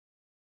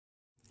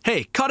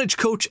Hey, cottage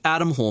coach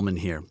Adam Holman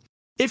here.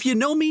 If you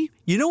know me,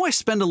 you know I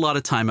spend a lot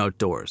of time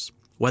outdoors.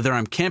 Whether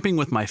I'm camping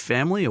with my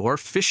family or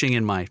fishing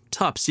in my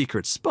top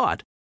secret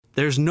spot,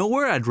 there's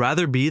nowhere I'd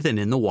rather be than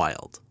in the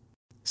wild.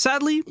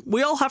 Sadly,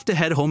 we all have to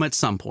head home at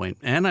some point,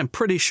 and I'm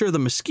pretty sure the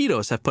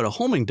mosquitoes have put a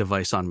homing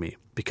device on me,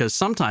 because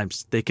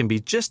sometimes they can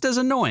be just as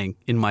annoying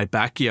in my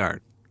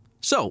backyard.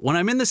 So, when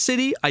I'm in the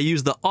city, I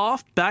use the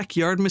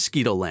off-backyard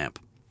mosquito lamp.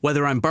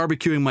 Whether I'm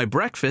barbecuing my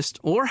breakfast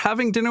or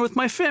having dinner with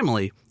my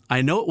family,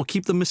 I know it will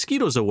keep the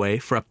mosquitoes away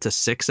for up to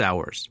 6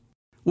 hours.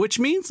 Which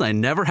means I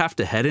never have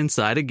to head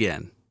inside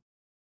again.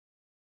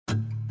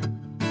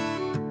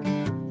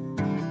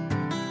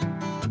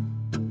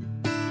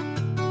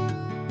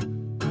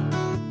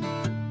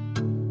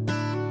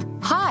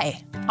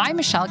 Hi, I'm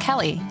Michelle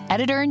Kelly,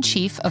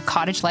 Editor-in-Chief of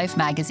Cottage Life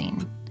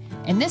magazine.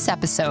 In this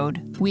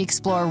episode, we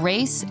explore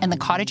race and the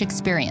cottage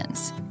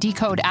experience,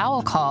 decode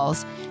owl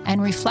calls,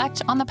 and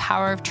reflect on the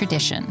power of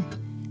tradition.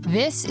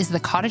 This is the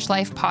Cottage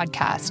Life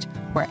podcast,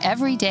 where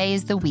every day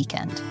is the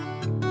weekend.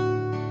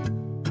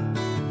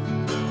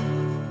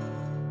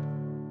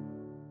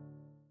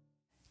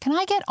 Can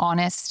I get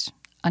honest,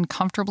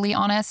 uncomfortably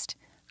honest?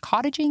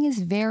 Cottaging is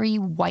very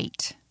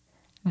white.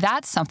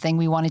 That's something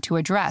we wanted to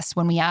address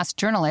when we asked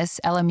journalist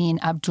Elamin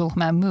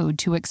Abdulmahmoud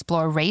to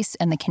explore race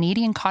and the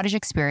Canadian cottage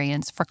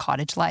experience for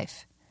Cottage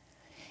Life.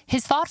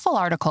 His thoughtful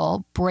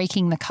article,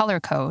 Breaking the Color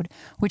Code,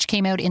 which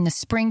came out in the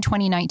spring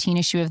 2019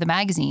 issue of the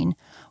magazine,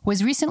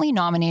 was recently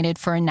nominated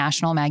for a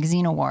National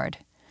Magazine Award.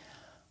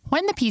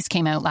 When the piece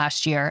came out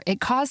last year,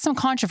 it caused some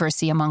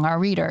controversy among our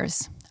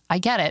readers. I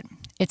get it.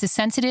 It's a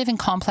sensitive and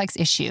complex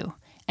issue,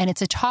 and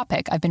it's a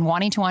topic I've been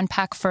wanting to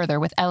unpack further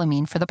with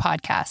Elamin for the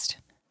podcast.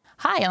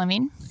 Hi,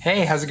 Elamin.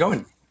 Hey, how's it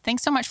going?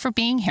 Thanks so much for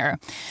being here.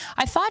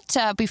 I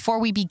thought before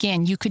we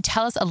begin, you could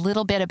tell us a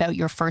little bit about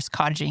your first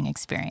cottaging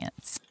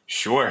experience.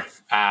 Sure.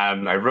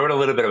 I wrote a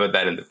little bit about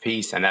that in the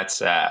piece, and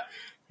that's,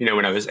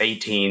 when I was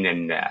 18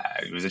 and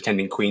I was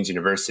attending Queen's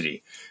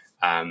University,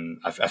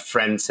 a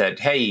friend said,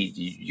 hey,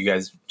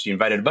 she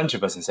invited a bunch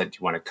of us and said, do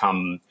you want to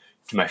come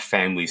to my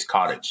family's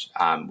cottage,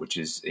 which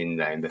is in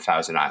the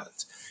Thousand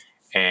Islands?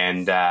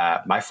 And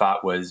my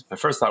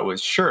first thought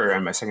was sure,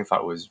 and my second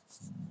thought was,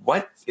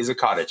 what is a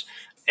cottage?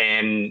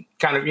 And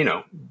kind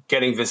of,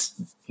 getting this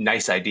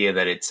nice idea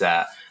that it's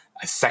a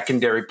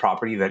secondary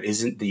property that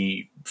isn't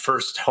the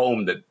first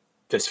home that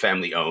this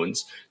family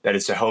owns, that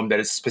it's a home that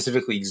is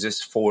specifically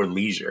exists for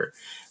leisure.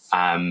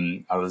 I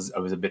was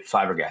a bit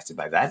flabbergasted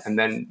by that, and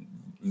then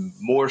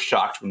more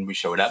shocked when we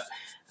showed up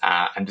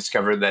and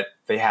discovered that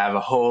they have a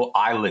whole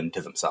island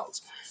to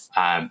themselves.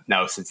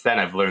 Now, since then,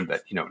 I've learned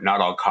that,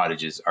 not all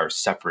cottages are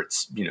separate,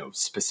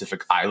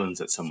 specific islands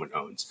that someone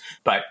owns.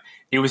 But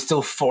it was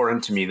still foreign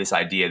to me, this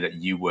idea that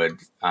you would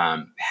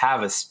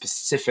have a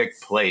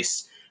specific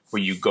place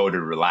where you go to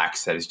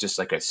relax that is just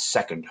like a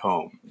second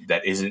home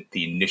that isn't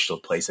the initial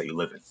place that you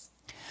live in.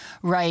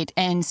 Right.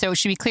 And so it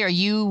should be clear,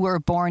 you were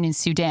born in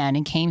Sudan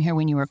and came here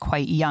when you were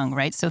quite young,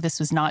 right? So this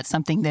was not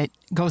something that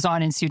goes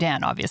on in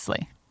Sudan,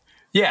 obviously.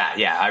 Yeah.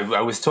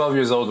 I was 12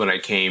 years old when I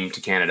came to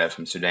Canada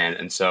from Sudan.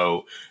 And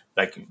so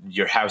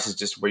your house is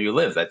just where you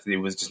live. That it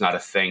was just not a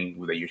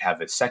thing that you'd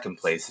have a second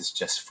place. It's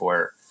just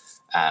for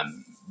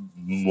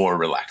more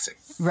relaxing.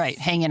 Right.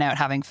 Hanging out,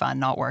 having fun,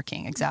 not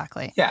working.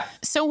 Exactly. Yeah.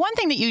 So one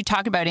thing that you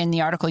talk about in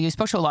the article, you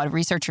spoke to a lot of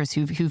researchers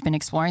who've been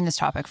exploring this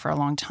topic for a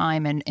long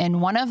time.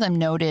 And one of them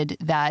noted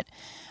that,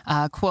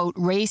 quote,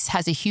 race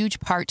has a huge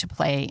part to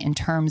play in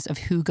terms of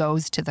who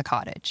goes to the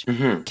cottage.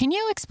 Mm-hmm. Can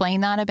you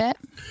explain that a bit?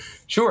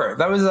 Sure.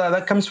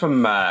 That comes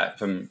from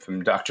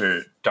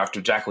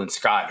Dr. Jacqueline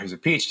Scott, who's a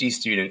PhD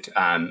student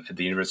at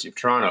the University of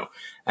Toronto.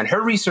 And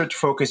her research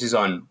focuses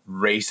on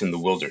race in the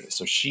wilderness.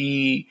 So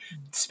she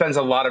spends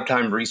a lot of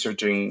time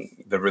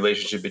researching the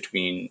relationship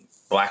between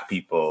Black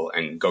people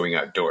and going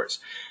outdoors.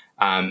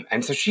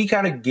 And so she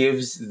kind of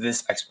gives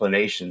this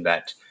explanation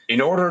that in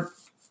order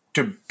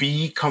to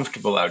be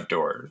comfortable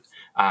outdoors,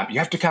 you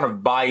have to kind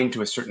of buy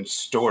into a certain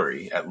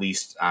story, at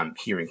least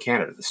here in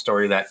Canada, the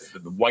story that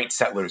the white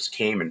settlers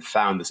came and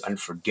found this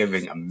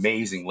unforgiving,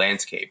 amazing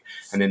landscape,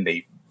 and then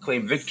they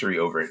claimed victory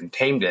over it and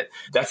tamed it.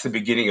 That's the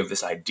beginning of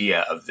this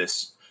idea of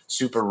this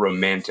super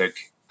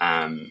romantic,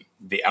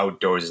 the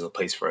outdoors is a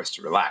place for us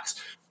to relax.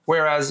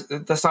 Whereas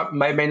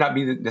may not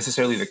be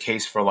necessarily the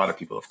case for a lot of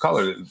people of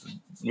color.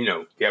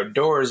 The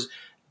outdoors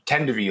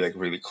tend to be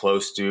really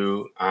close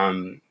to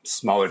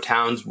smaller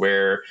towns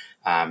where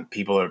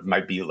people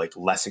might be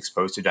less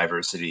exposed to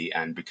diversity,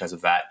 and because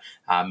of that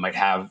might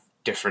have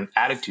different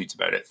attitudes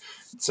about it.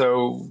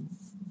 So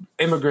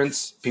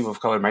immigrants, people of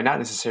color, might not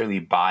necessarily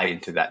buy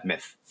into that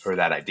myth or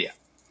that idea.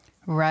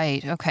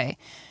 Right. Okay.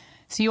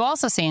 So you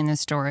also say in this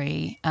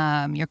story,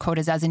 your quote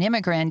is, as an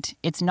immigrant,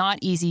 it's not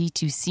easy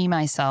to see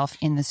myself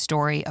in the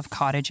story of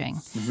cottaging.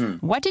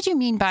 Mm-hmm. What did you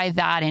mean by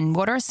that? And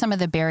what are some of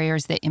the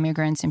barriers that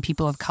immigrants and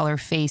people of color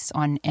face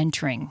on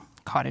entering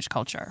cottage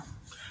culture?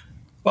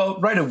 Well,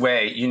 right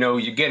away,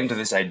 you get into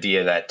this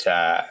idea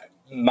that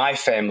my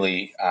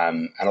family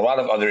and a lot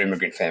of other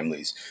immigrant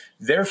families,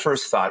 their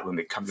first thought when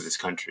they come to this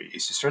country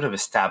is to sort of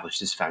establish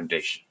this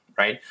foundation.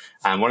 right?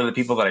 One of the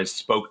people that I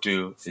spoke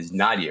to is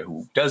Nadia,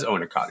 who does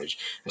own a cottage.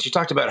 And she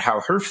talked about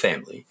how her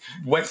family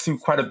went through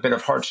quite a bit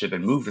of hardship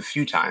and moved a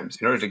few times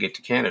in order to get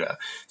to Canada.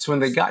 So when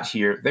they got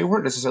here, they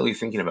weren't necessarily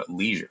thinking about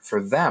leisure.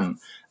 For them,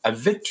 a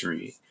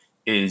victory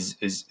is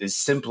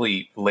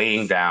simply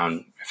laying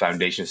down a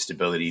foundation of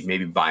stability,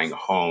 maybe buying a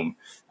home,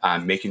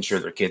 making sure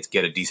their kids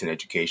get a decent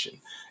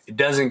education. It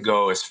doesn't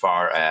go as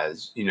far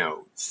as,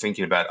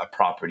 thinking about a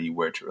property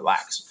where to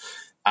relax.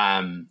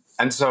 And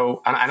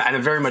so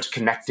I'm very much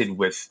connected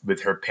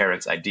with her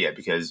parents' idea,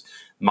 because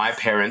my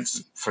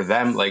parents, for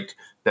them, like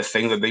the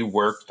thing that they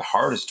worked the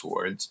hardest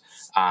towards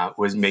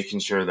was making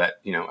sure that,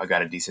 I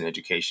got a decent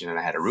education and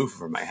I had a roof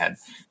over my head.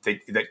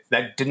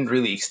 That didn't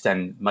really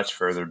extend much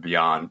further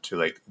beyond to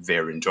like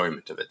their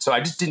enjoyment of it. So I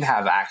just didn't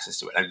have access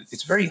to it. And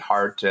it's very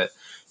hard to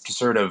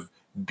sort of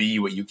be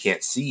what you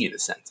can't see, in a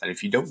sense. And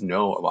if you don't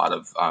know a lot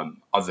of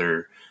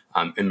other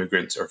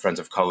immigrants or friends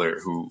of color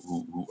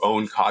who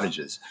own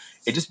cottages,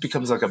 it just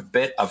becomes like a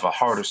bit of a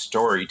harder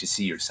story to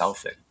see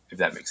yourself in, if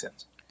that makes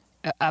sense.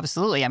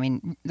 Absolutely. I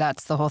mean,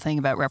 that's the whole thing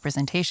about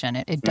representation.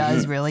 It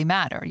does really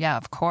matter. Yeah,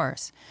 of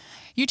course.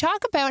 You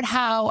talk about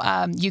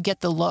how you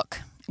get the look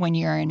when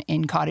you're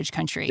in cottage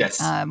country.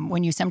 Yes.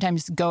 When you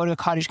sometimes go to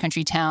cottage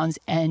country towns,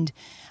 and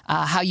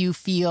how you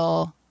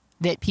feel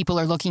that people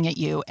are looking at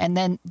you. And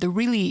then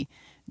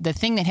the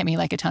thing that hit me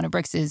like a ton of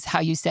bricks is how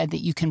you said that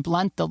you can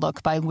blunt the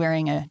look by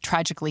wearing a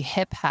tragically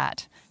hip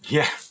hat.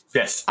 Yeah.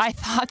 Yes. I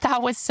thought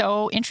that was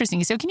so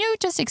interesting. So can you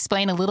just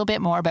explain a little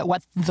bit more about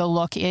what the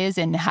look is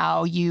and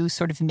how you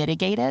sort of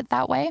mitigate it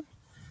that way?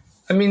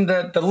 I mean,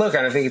 the look,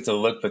 and I think it's a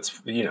look that's,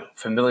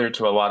 familiar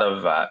to a lot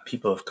of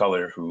people of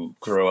color who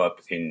grow up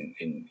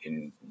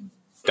in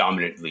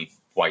dominantly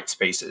white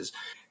spaces,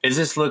 is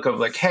this look of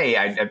like, hey,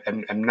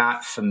 I'm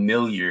not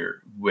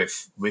familiar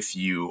with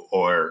you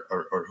or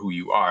who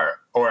you are,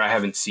 or I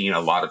haven't seen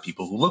a lot of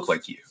people who look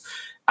like you.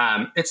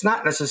 It's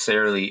not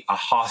necessarily a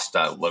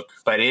hostile look,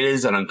 but it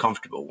is an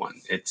uncomfortable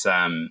one. It's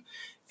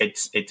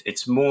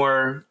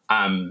more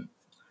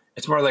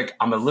like,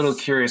 I'm a little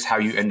curious how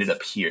you ended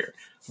up here,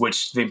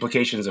 which the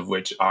implications of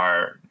which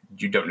are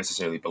you don't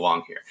necessarily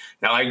belong here.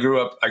 Now, I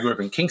grew up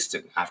in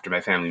Kingston after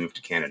my family moved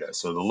to Canada,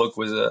 so the look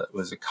was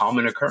a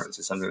common occurrence.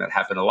 It's something that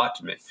happened a lot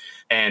to me.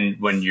 And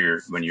when you're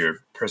a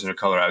person of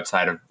color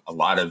outside of a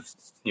lot of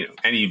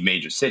any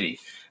major city,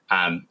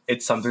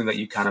 it's something that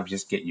you kind of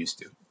just get used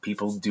to.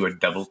 People do a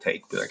double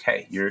take. They're like,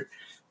 hey,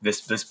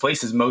 this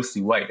place is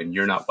mostly white and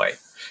you're not white.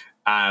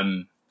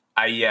 I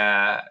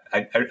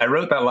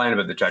wrote that line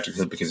about the tragic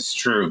hip because it's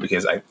true,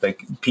 because I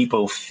think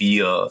people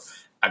feel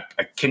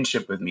a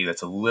kinship with me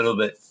that's a little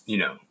bit,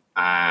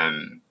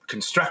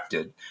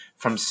 constructed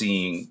from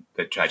seeing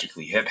the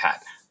tragically hip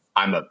hat.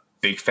 I'm a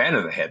big fan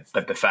of the hip,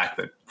 but the fact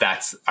that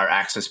that's our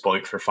access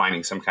point for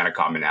finding some kind of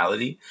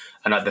commonality,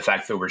 and not the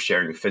fact that we're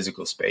sharing a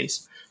physical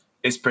space,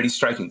 is pretty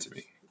striking to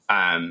me.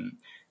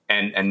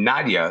 And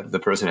Nadia,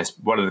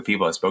 one of the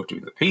people I spoke to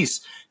in the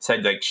piece,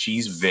 said like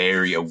she's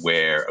very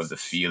aware of the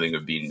feeling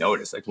of being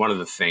noticed. Like one of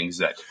the things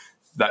that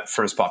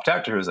first popped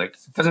out to her is like,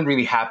 it doesn't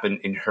really happen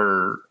in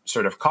her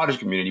sort of cottage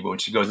community, but when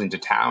she goes into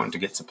town to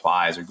get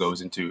supplies or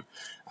goes into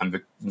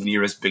the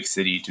nearest big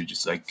city to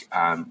just like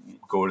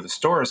go to the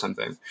store or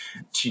something,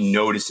 she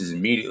notices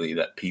immediately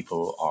that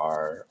people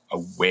are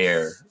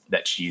aware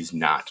that she's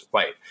not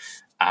white.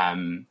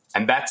 And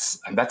that's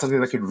something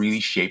that could really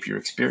shape your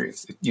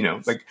experience.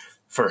 Like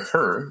for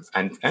her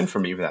and for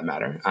me, for that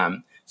matter,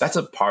 that's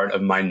a part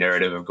of my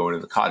narrative of going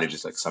to the cottage.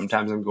 It's like,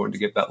 sometimes I'm going to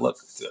get that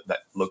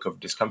look of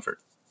discomfort.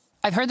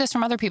 I've heard this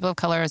from other people of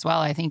color as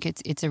well. I think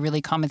it's a really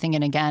common thing.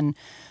 And again,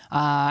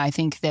 I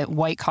think that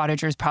white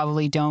cottagers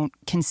probably don't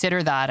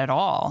consider that at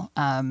all,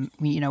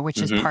 which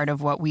is part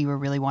of what we were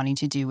really wanting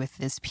to do with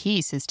this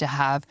piece, is to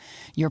have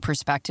your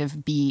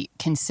perspective be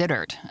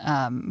considered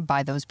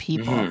by those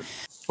people.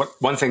 Mm-hmm.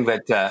 One thing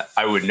that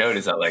I would note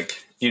is that,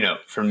 like,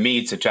 for me,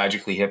 it's a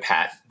tragically hip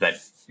hat that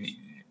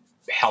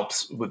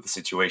helps with the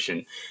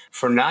situation.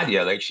 For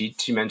Nadia, like she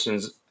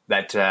mentions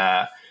that,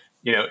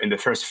 in the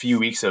first few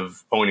weeks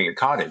of owning a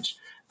cottage,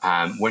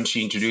 when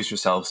she introduced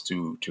herself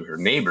to her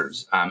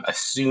neighbors, as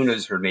soon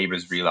as her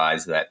neighbors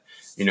realized that,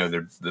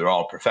 they're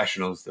all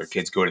professionals, their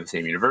kids go to the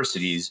same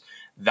universities,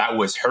 that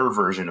was her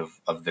version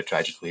of the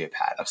tragically hip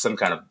hat, of some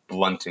kind of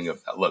blunting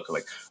of that look.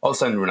 Like, all of a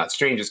sudden we're not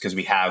strangers because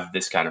we have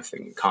this kind of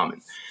thing in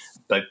common.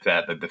 But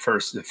the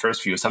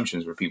first few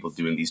assumptions were people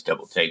doing these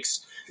double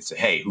takes and say,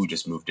 hey, who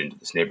just moved into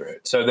this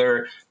neighborhood? So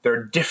there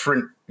are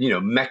different,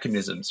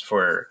 mechanisms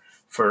for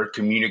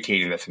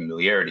communicating that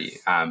familiarity.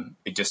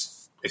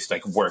 It's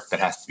like work that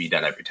has to be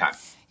done every time.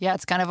 Yeah,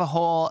 it's kind of a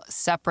whole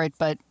separate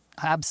but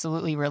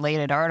absolutely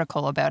related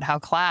article about how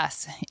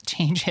class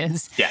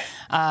changes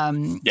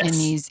in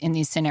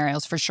these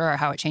scenarios, for sure,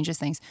 how it changes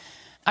things.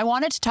 I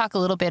wanted to talk a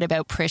little bit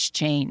about Prish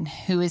Jain,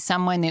 who is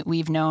someone that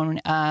we've known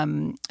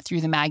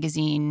through the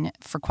magazine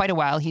for quite a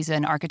while. He's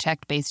an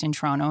architect based in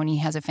Toronto, and he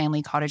has a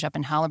family cottage up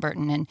in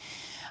Haliburton. And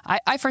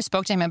I first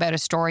spoke to him about a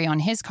story on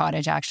his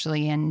cottage,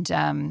 actually,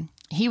 and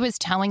he was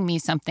telling me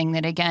something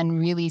that, again,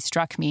 really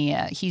struck me.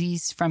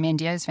 He's from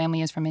India. His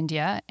family is from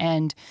India.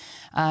 And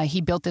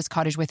he built this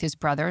cottage with his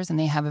brothers, and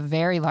they have a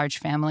very large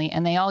family,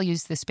 and they all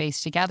use the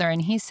space together.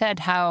 And he said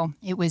how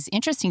it was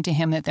interesting to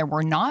him that there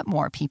were not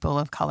more people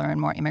of color and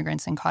more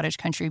immigrants in cottage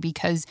country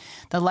because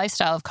the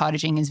lifestyle of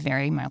cottaging is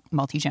very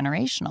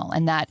multi-generational.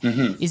 And that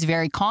is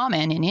very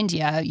common in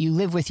India. You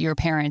live with your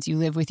parents, you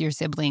live with your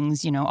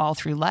siblings, all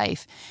through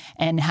life.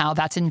 And how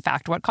that's, in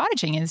fact, what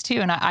cottaging is,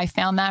 too. And I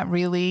found that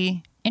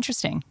really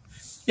interesting.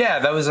 Yeah,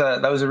 that was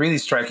a really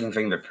striking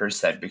thing that Peirce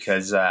said,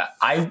 because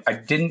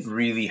I didn't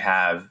really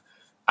have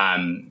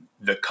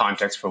the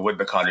context for what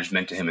the cottage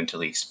meant to him until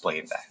he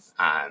explained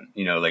that.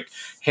 Like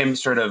him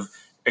sort of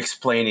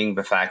explaining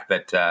the fact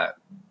that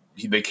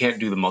they can't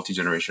do the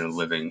multi-generational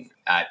living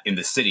in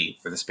the city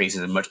where the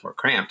spaces are much more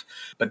cramped,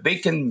 but they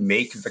can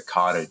make the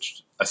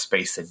cottage a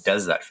space that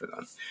does that for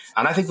them.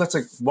 And I think that's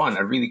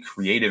a really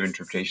creative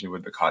interpretation of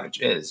what the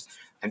cottage is.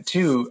 And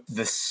two,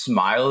 the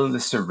smile and the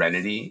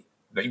serenity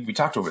that we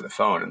talked over the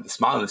phone, and the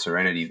smile and the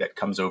serenity that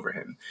comes over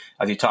him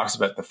as he talks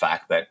about the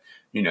fact that,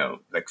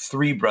 like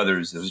 3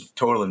 brothers, there's a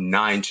total of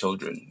 9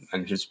 children,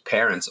 and his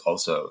parents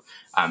also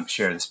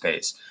share the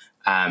space.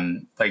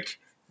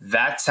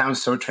 That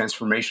sounds so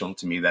transformational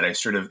to me that I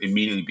sort of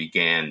immediately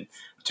began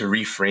to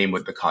reframe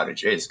what the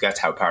cottage is. That's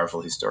how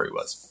powerful his story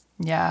was.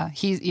 Yeah,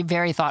 he's a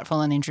very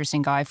thoughtful and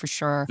interesting guy for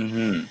sure.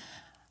 Mm-hmm.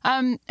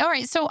 All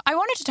right, so I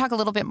wanted to talk a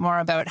little bit more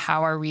about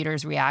how our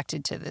readers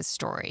reacted to this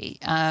story.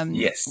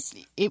 Yes.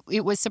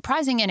 It was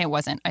surprising, and it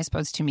wasn't, I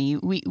suppose, to me.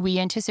 We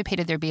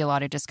anticipated there'd be a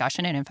lot of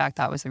discussion, and in fact,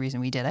 that was the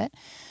reason we did it.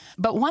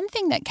 But one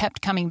thing that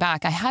kept coming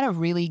back, I had a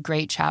really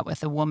great chat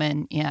with a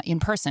woman in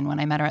person when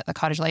I met her at the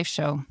Cottage Life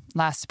show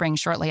last spring,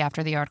 shortly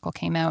after the article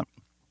came out.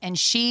 And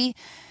she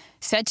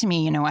said to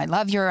me, I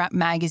love your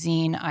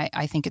magazine.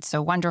 I think it's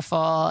so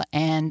wonderful.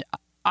 And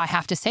I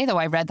have to say, though,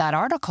 I read that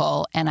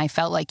article and I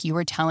felt like you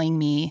were telling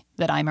me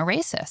that I'm a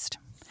racist.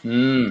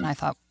 And I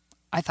thought,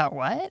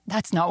 what?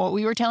 That's not what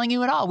we were telling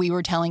you at all. We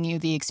were telling you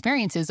the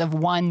experiences of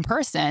one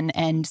person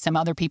and some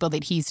other people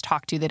that he's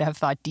talked to that have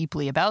thought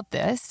deeply about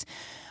this.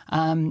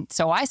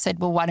 So I said,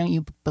 well, why don't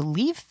you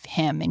believe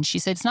him? And she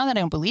said, it's not that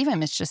I don't believe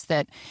him. It's just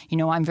that,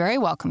 I'm very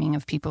welcoming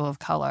of people of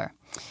color.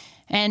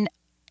 And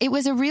it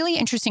was a really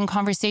interesting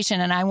conversation.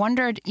 And I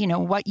wondered,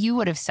 what you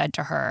would have said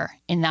to her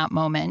in that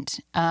moment.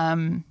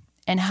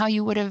 And how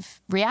you would have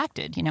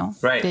reacted,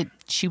 Right. That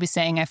she was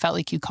saying, I felt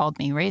like you called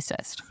me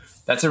racist.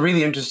 That's a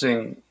really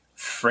interesting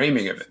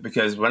framing of it,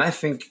 because when I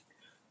think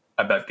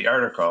about the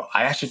article,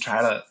 I actually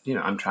try to,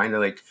 I'm trying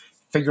to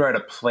figure out a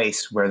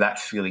place where that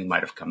feeling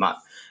might have come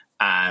up.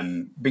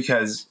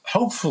 Because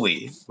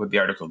hopefully what the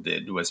article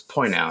did was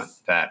point out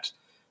that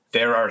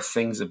there are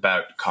things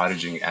about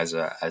cottaging as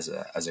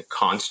a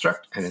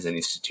construct and as an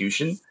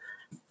institution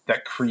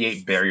that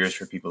create barriers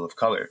for people of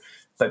color.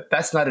 But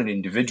that's not an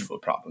individual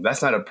problem.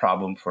 That's not a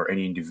problem for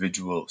any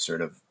individual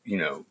sort of,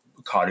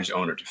 cottage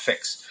owner to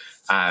fix.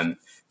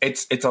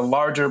 It's a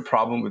larger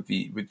problem with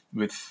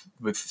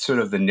sort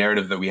of the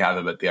narrative that we have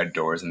about the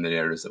outdoors and the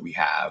narratives that we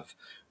have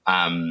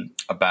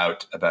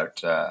about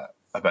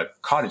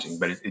cottaging.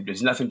 But it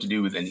has nothing to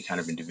do with any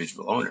kind of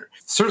individual owner.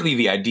 Certainly,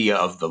 the idea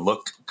of the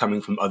look coming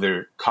from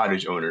other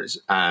cottage owners,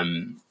 I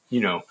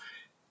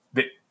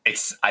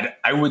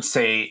would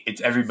say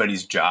it's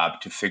everybody's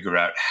job to figure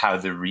out how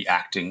they're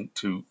reacting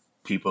to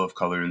people of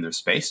color in their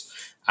space,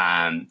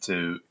 in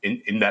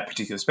that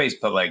particular space.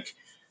 But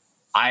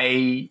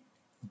I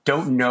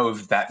don't know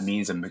if that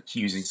means I'm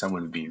accusing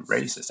someone of being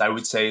racist. I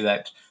would say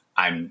that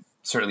I'm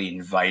certainly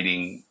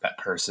inviting that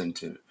person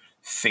to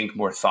think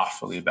more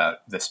thoughtfully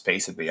about the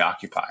space that they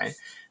occupy,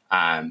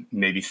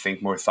 maybe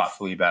think more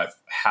thoughtfully about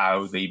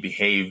how they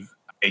behave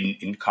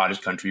in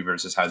cottage country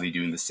versus how they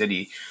do in the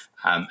city,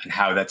 and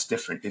how that's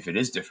different, if it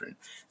is different.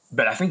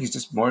 But I think it's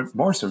just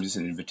more so just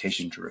an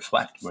invitation to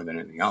reflect more than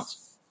anything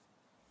else.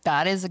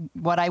 That is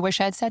what I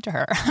wish I had said to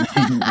her.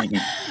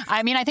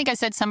 I mean, I think I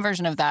said some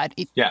version of that.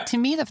 To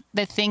me,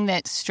 the thing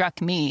that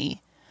struck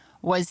me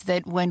was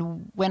that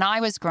when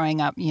I was growing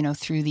up,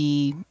 through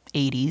the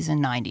 80s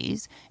and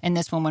 90s, and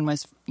this woman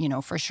was,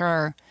 for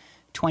sure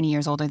 20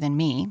 years older than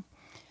me,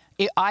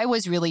 I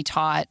was really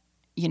taught,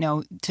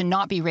 to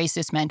not be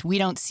racist meant we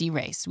don't see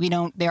race.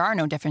 There are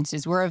no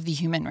differences. We're of the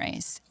human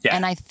race. Yeah.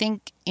 And I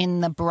think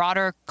in the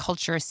broader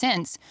culture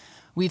since,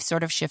 we've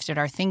sort of shifted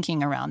our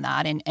thinking around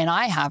that. And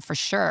I have for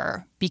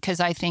sure,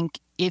 because I think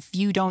if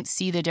you don't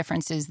see the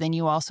differences, then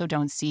you also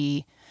don't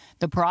see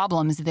the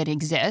problems that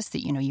exist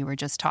that, you were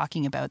just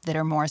talking about, that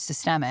are more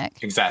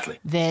systemic. Exactly.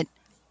 That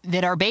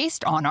are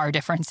based on our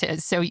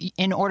differences. So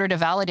in order to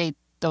validate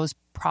those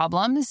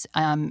problems,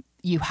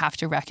 you have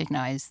to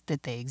recognize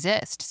that they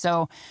exist.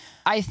 So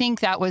I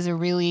think that was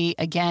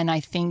I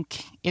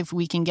think if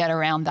we can get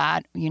around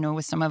that,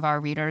 with some of our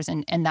readers,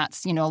 and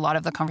that's, a lot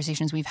of the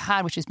conversations we've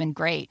had, which has been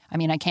great. I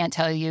mean, I can't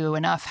tell you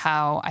enough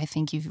how I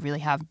think you really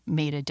have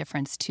made a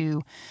difference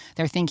to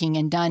their thinking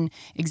and done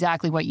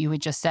exactly what you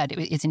had just said.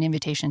 It's an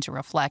invitation to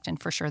reflect,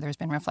 and for sure there's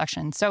been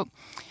reflection. So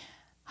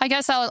I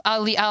guess I'll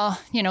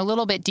a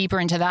little bit deeper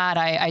into that.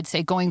 I'd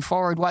say going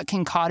forward, what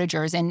can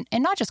cottagers and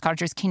not just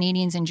cottagers,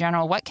 Canadians in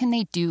general, what can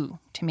they do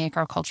to make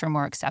our culture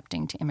more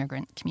accepting to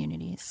immigrant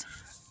communities?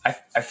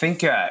 I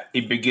think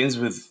it begins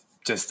with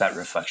just that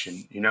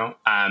reflection.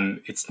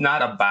 It's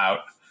not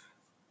about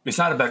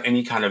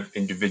any kind of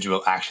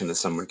individual action that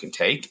someone can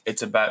take.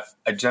 It's about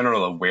a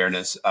general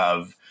awareness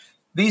of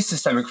these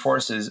systemic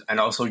forces and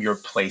also your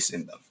place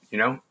in them.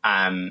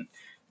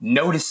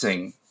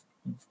 Noticing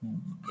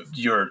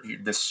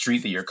the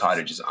street that your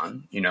cottage is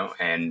on,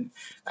 and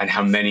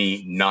how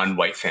many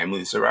non-white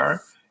families there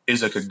are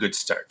is like a good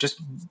start.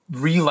 Just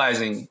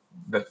realizing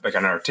that, like,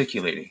 and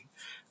articulating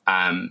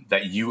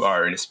that you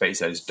are in a space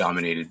that is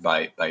dominated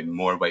by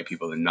more white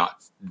people than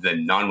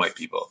non-white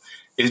people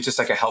is just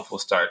like a helpful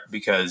start,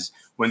 because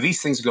when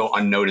these things go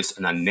unnoticed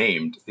and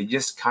unnamed, they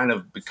just kind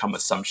of become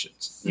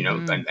assumptions,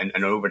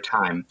 and over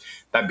time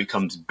that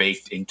becomes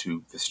baked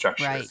into the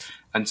structure. Right.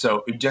 And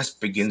so it just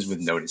begins with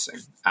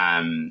noticing.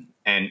 And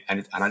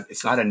it's not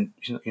it's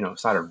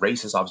not a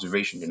racist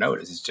observation to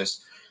notice. It's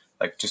just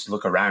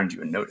look around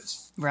you and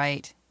notice.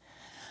 Right.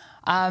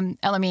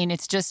 Elamine,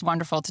 it's just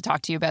wonderful to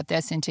talk to you about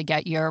this and to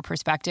get your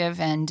perspective.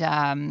 And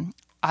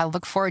I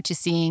look forward to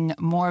seeing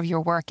more of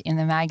your work in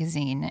the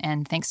magazine.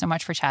 And thanks so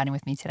much for chatting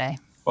with me today.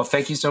 Well,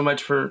 thank you so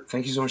much for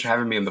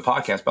having me on the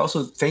podcast. But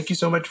also, thank you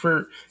so much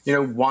for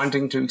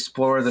wanting to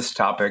explore this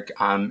topic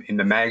in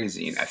the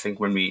magazine. I think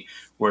when we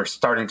were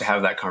starting to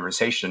have that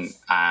conversation,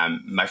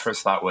 my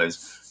first thought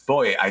was,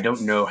 boy, I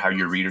don't know how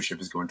your readership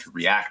is going to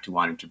react to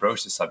wanting to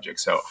broach the subject.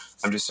 So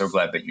I'm just so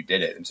glad that you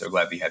did it. I'm so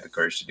glad that you had the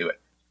courage to do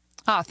it.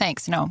 Oh,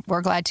 thanks. No,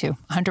 we're glad to.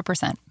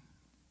 100%.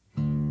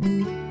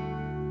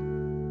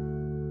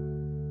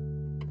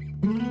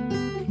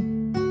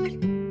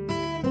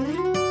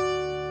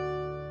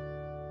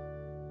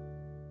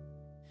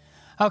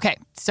 Okay,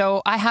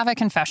 so I have a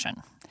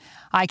confession.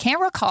 I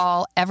can't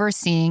recall ever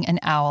seeing an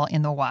owl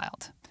in the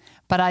wild,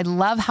 but I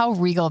love how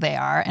regal they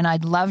are, and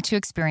I'd love to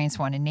experience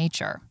one in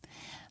nature.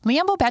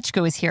 Leanne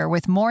Bobechko is here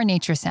with more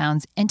nature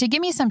sounds and to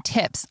give me some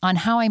tips on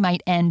how I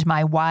might end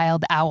my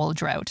wild owl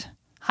drought.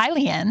 Hi,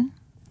 Leanne.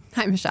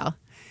 Hi, Michelle.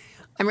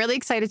 I'm really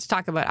excited to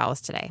talk about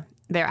owls today.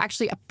 They're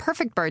actually a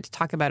perfect bird to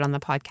talk about on the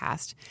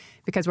podcast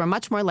because we're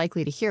much more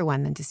likely to hear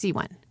one than to see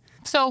one.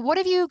 So what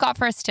have you got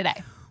for us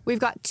today? We've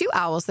got two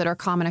owls that are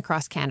common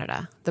across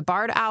Canada, the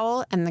barred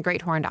owl and the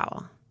great horned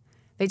owl.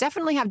 They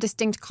definitely have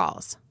distinct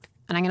calls,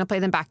 and I'm going to play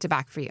them back to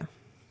back for you.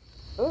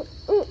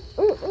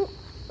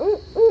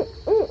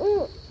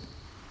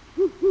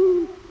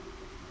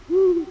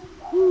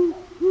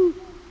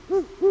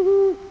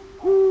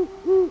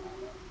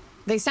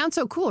 They sound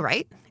so cool,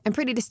 right? And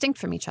pretty distinct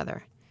from each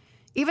other.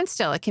 Even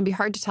still, it can be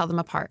hard to tell them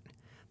apart.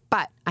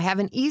 But I have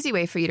an easy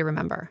way for you to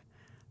remember.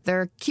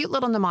 There are cute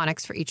little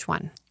mnemonics for each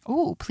one.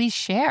 Ooh, please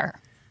share.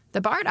 The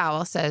barred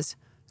owl says,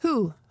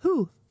 who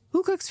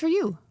cooks for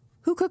you?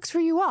 Who cooks for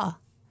you all?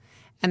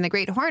 And the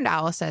great horned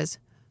owl says,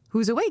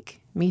 who's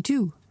awake? Me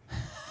too.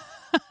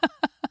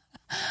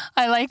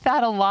 I like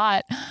that a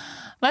lot.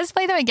 Let's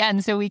play them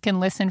again so we can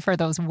listen for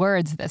those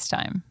words this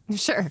time.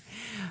 Sure.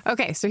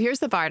 Okay, so here's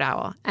the barred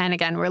owl. And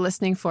again, we're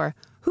listening for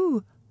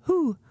who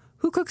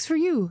cooks for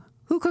you?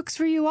 Who cooks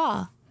for you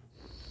all?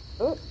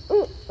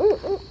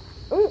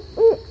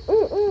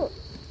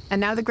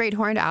 And now the great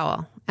horned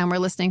owl. And we're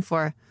listening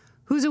for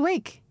who's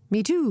awake?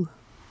 Me too.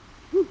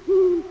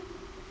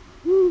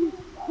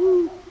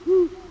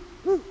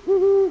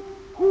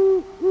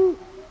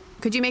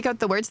 Could you make out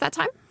the words that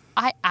time?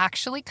 I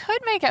actually could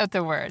make out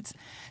the words.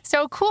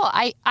 So cool.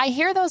 I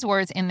hear those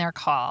words in their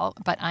call,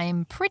 but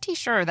I'm pretty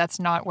sure that's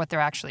not what they're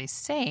actually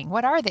saying.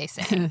 What are they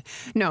saying?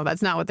 No,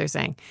 that's not what they're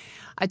saying.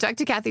 I talked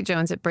to Kathy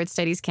Jones at Bird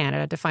Studies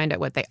Canada to find out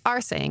what they are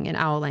saying in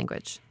owl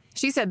language.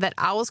 She said that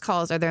owls'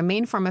 calls are their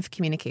main form of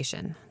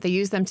communication. They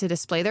use them to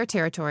display their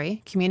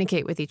territory,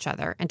 communicate with each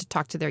other, and to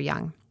talk to their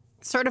young.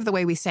 Sort of the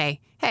way we say,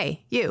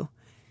 hey, you.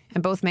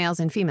 And both males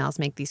and females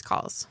make these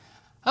calls.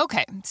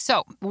 Okay,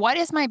 so what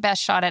is my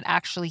best shot at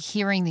actually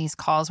hearing these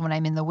calls when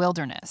I'm in the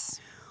wilderness?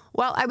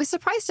 Well, I was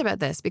surprised about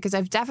this because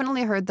I've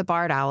definitely heard the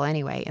barred owl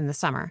anyway in the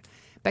summer.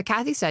 But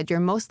Kathy said you're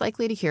most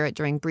likely to hear it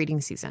during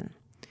breeding season.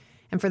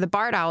 And for the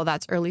barred owl,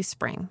 that's early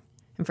spring.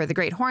 And for the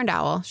great horned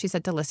owl, she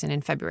said to listen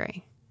in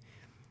February.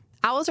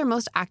 Owls are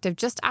most active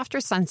just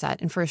after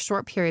sunset and for a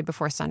short period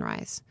before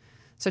sunrise.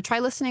 So try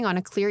listening on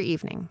a clear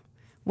evening.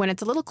 When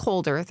it's a little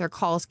colder, their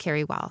calls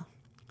carry well.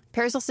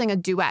 Pairs will sing a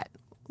duet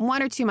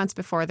 1 or 2 months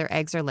before their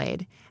eggs are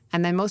laid,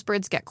 and then most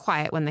birds get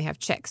quiet when they have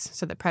chicks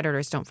so that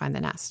predators don't find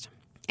the nest.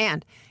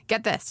 And,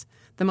 get this,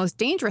 the most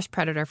dangerous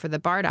predator for the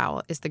barred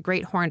owl is the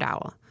great horned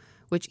owl,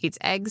 which eats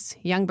eggs,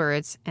 young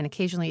birds, and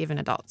occasionally even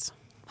adults.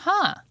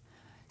 Huh.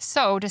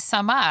 So, to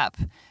sum up,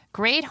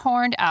 great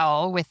horned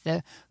owl with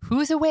the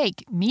who's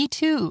awake, me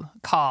too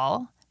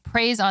call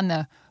preys on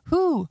the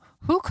who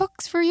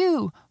cooks for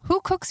you, who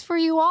cooks for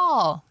you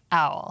all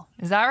owl.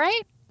 Is that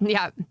right?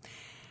 Yeah.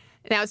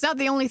 Now, it's not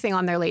the only thing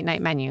on their late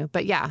night menu,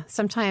 but yeah,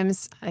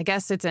 sometimes I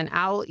guess it's an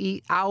owl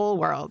eat owl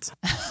world.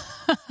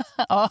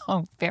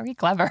 Oh, very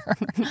clever.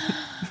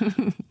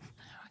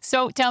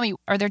 So tell me,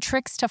 are there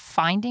tricks to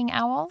finding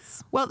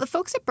owls? Well, the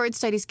folks at Bird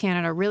Studies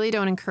Canada really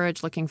don't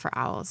encourage looking for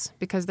owls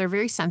because they're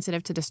very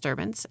sensitive to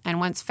disturbance, and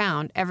once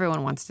found,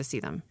 everyone wants to see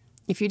them.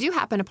 If you do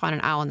happen upon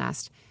an owl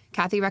nest,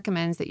 Kathy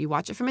recommends that you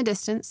watch it from a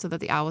distance so that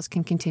the owls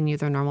can continue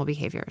their normal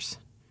behaviors.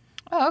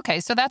 Oh,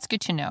 okay, so that's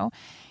good to know.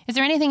 Is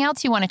there anything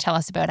else you want to tell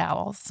us about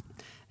owls?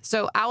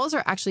 So owls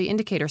are actually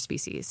indicator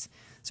species.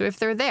 So if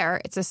they're there,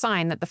 it's a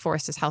sign that the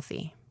forest is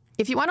healthy.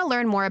 If you want to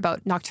learn more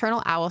about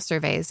nocturnal owl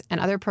surveys and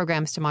other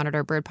programs to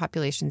monitor bird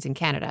populations in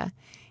Canada,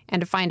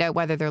 and to find out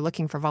whether they're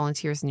looking for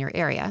volunteers in your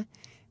area,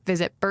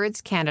 visit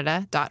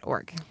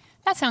birdscanada.org.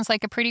 That sounds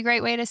like a pretty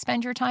great way to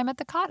spend your time at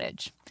the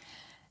cottage.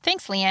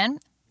 Thanks, Leanne.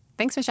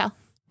 Thanks, Michelle.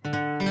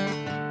 I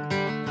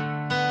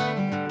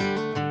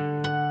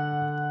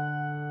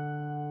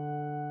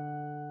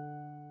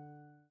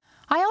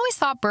always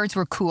thought birds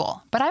were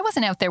cool, but I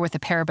wasn't out there with a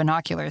pair of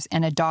binoculars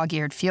and a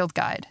dog-eared field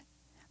guide.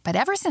 But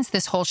ever since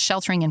this whole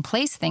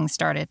sheltering-in-place thing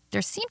started,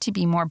 there seem to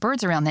be more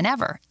birds around than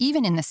ever,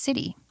 even in the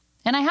city.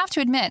 And I have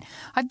to admit,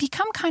 I've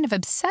become kind of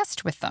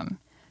obsessed with them.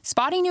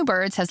 Spotting new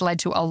birds has led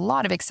to a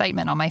lot of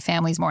excitement on my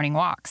family's morning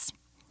walks.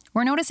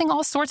 We're noticing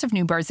all sorts of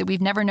new birds that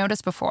we've never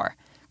noticed before.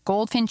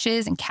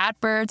 Goldfinches and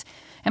catbirds,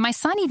 and my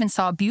son even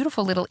saw a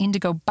beautiful little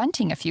indigo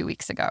bunting a few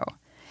weeks ago.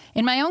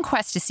 In my own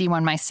quest to see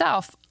one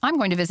myself, I'm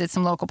going to visit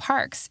some local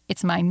parks.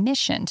 It's my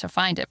mission to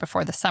find it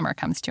before the summer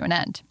comes to an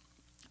end.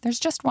 There's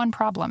just one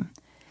problem.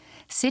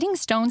 Sitting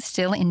stone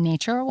still in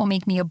nature will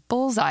make me a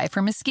bullseye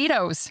for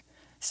mosquitoes.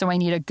 So I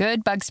need a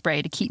good bug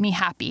spray to keep me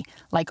happy,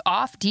 like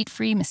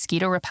off-DEET-free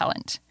mosquito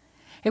repellent.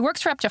 It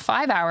works for up to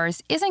 5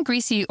 hours, isn't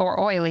greasy or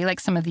oily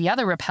like some of the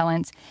other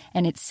repellents,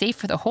 and it's safe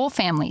for the whole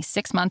family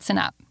 6 months and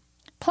up.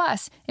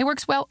 Plus, it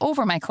works well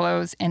over my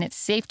clothes, and it's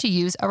safe to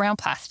use around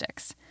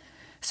plastics.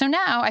 So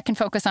now I can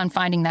focus on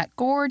finding that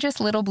gorgeous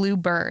little blue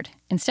bird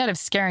instead of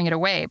scaring it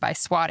away by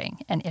swatting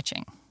and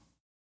itching.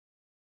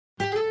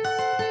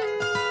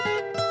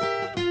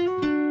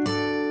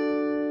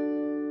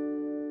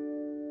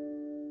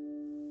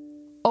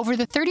 Over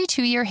the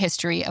 32-year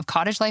history of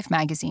Cottage Life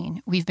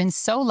magazine, we've been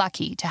so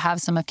lucky to have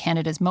some of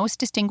Canada's most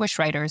distinguished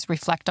writers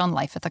reflect on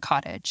life at the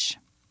cottage.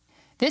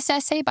 This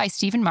essay by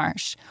Stephen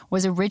Marsh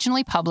was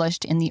originally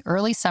published in the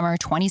early summer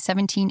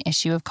 2017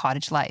 issue of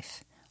Cottage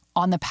Life.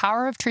 On the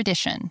Power of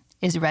Tradition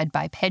is read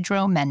by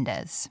Pedro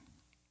Mendez.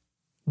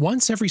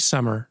 Once every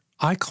summer,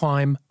 I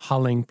climb Ha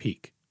Ling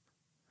Peak.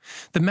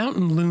 The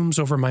mountain looms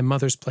over my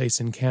mother's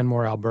place in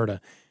Canmore, Alberta,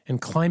 and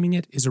climbing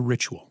it is a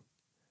ritual.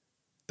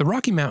 The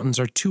Rocky Mountains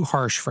are too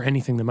harsh for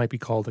anything that might be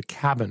called a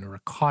cabin or a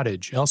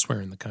cottage elsewhere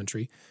in the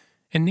country,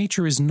 and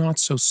nature is not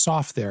so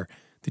soft there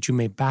that you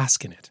may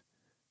bask in it.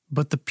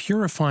 But the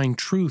purifying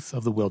truth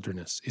of the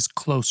wilderness is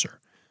closer,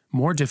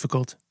 more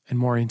difficult, and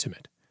more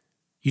intimate.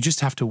 You just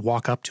have to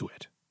walk up to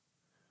it.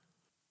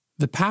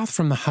 The path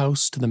from the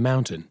house to the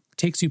mountain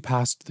takes you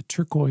past the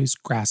turquoise,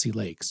 grassy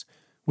lakes,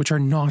 which are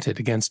knotted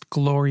against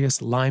glorious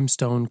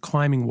limestone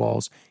climbing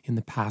walls in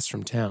the pass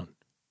from town.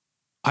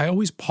 I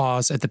always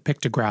pause at the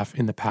pictograph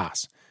in the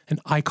pass, an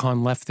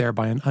icon left there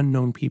by an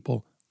unknown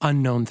people,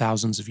 unknown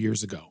thousands of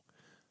years ago.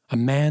 A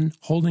man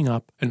holding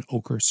up an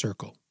ochre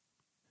circle.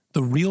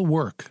 The real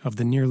work of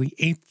the nearly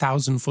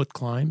 8,000-foot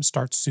climb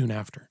starts soon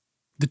after.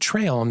 The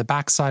trail on the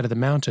backside of the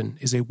mountain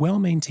is a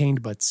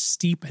well-maintained but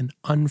steep and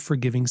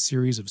unforgiving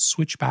series of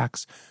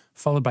switchbacks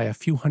followed by a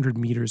few hundred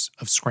meters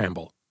of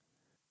scramble.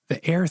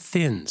 The air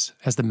thins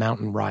as the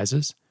mountain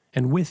rises,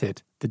 and with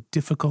it, the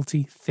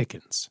difficulty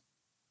thickens.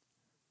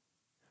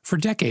 For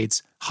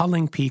decades, Ha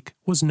Ling Peak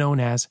was known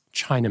as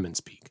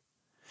Chinaman's Peak.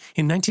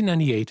 In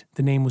 1998,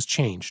 the name was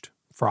changed,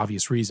 for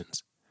obvious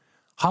reasons.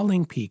 Ha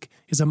Ling Peak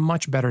is a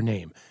much better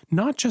name,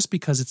 not just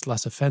because it's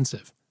less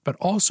offensive, but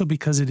also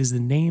because it is the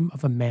name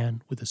of a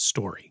man with a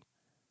story.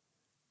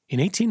 In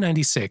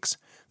 1896,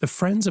 the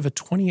friends of a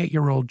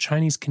 28-year-old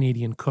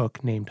Chinese-Canadian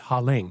cook named Ha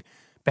Ling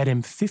bet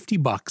him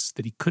 $50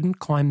 that he couldn't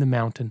climb the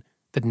mountain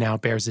that now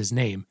bears his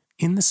name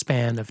in the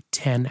span of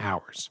 10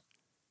 hours.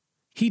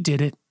 He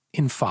did it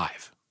in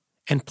 5,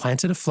 and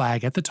planted a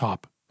flag at the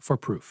top for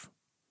proof.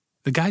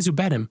 The guys who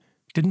bet him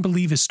didn't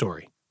believe his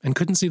story and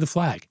couldn't see the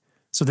flag,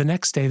 so the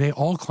next day they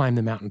all climbed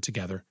the mountain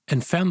together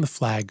and found the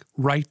flag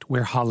right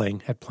where Ha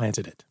Ling had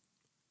planted it.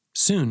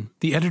 Soon,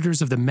 the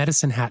editors of the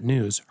Medicine Hat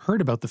News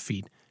heard about the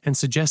feat and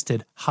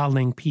suggested Ha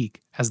Ling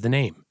Peak as the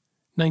name.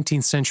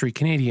 19th century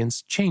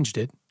Canadians changed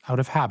it, out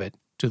of habit,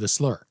 to the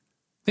slur.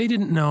 They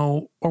didn't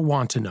know or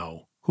want to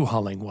know who Ha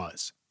Ling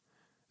was.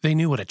 They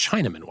knew what a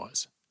Chinaman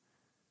was.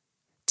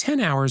 10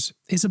 hours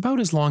is about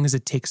as long as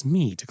it takes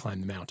me to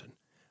climb the mountain.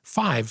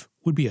 5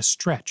 would be a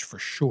stretch for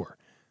sure,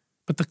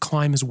 but the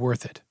climb is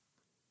worth it.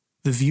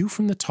 The view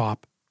from the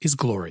top is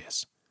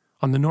glorious.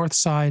 On the north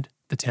side,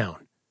 the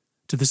town.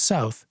 To the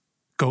south,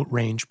 Goat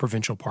Range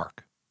Provincial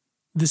Park.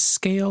 The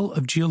scale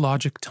of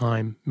geologic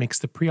time makes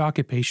the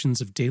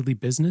preoccupations of daily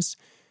business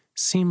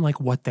seem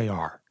like what they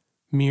are,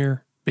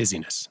 mere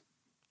busyness.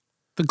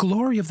 The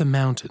glory of the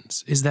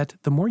mountains is that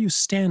the more you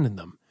stand in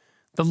them,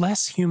 the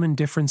less human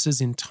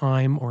differences in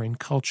time or in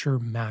culture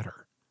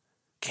matter.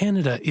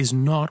 Canada is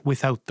not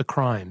without the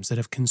crimes that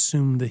have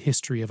consumed the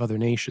history of other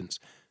nations,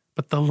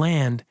 but the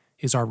land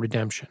is our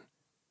redemption.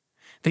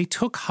 They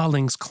took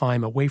Halling's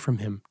climb away from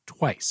him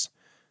twice,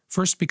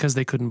 first because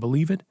they couldn't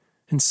believe it,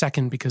 and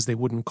second because they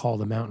wouldn't call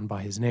the mountain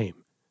by his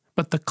name.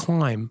 But the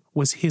climb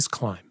was his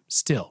climb,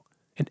 still,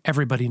 and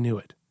everybody knew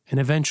it, and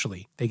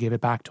eventually they gave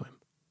it back to him.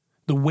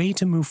 The way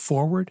to move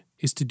forward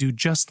is to do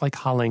just like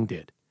Halling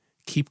did.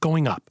 Keep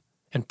going up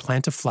and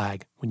plant a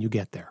flag when you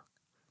get there.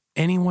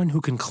 Anyone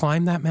who can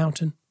climb that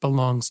mountain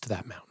belongs to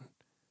that mountain.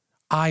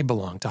 I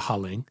belong to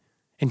Halling,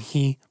 and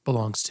he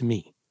belongs to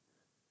me.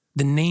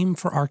 The name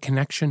for our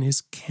connection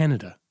is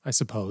Canada, I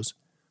suppose,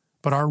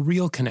 but our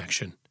real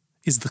connection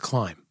is the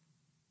climb.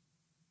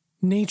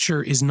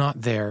 Nature is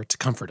not there to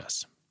comfort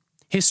us.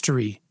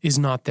 History is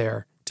not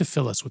there to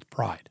fill us with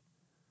pride.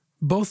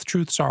 Both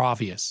truths are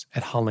obvious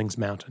at Halling's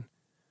Mountain,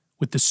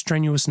 with the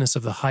strenuousness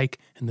of the hike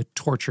and the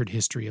tortured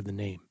history of the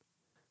name.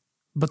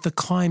 But the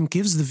climb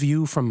gives the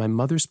view from my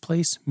mother's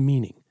place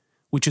meaning,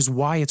 which is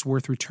why it's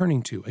worth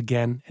returning to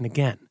again and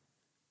again.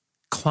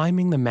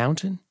 Climbing the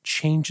mountain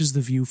changes the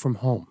view from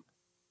home.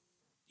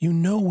 You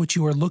know what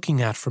you are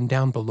looking at from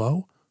down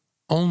below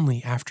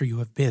only after you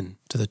have been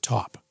to the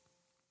top.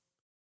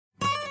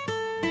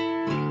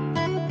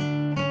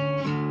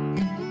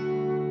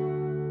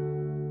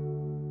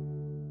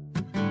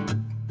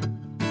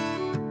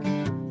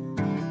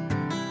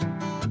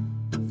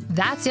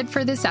 That's it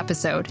for this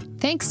episode.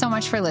 Thanks so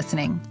much for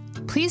listening.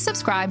 Please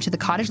subscribe to the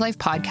Cottage Life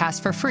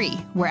podcast for free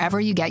wherever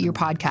you get your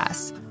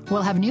podcasts.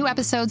 We'll have new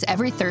episodes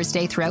every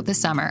Thursday throughout the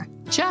summer,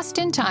 just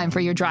in time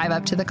for your drive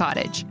up to the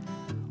cottage.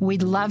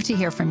 We'd love to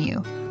hear from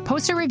you.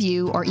 Post a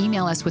review or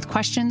email us with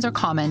questions or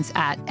comments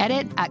at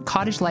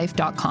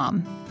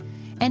edit@cottagelife.com.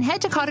 And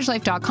head to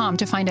cottagelife.com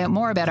to find out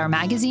more about our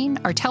magazine,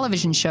 our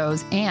television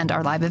shows, and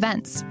our live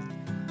events.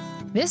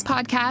 This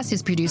podcast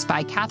is produced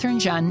by Catherine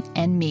Jun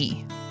and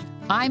me.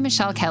 I'm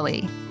Michelle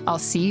Kelly. I'll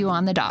see you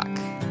on the dock.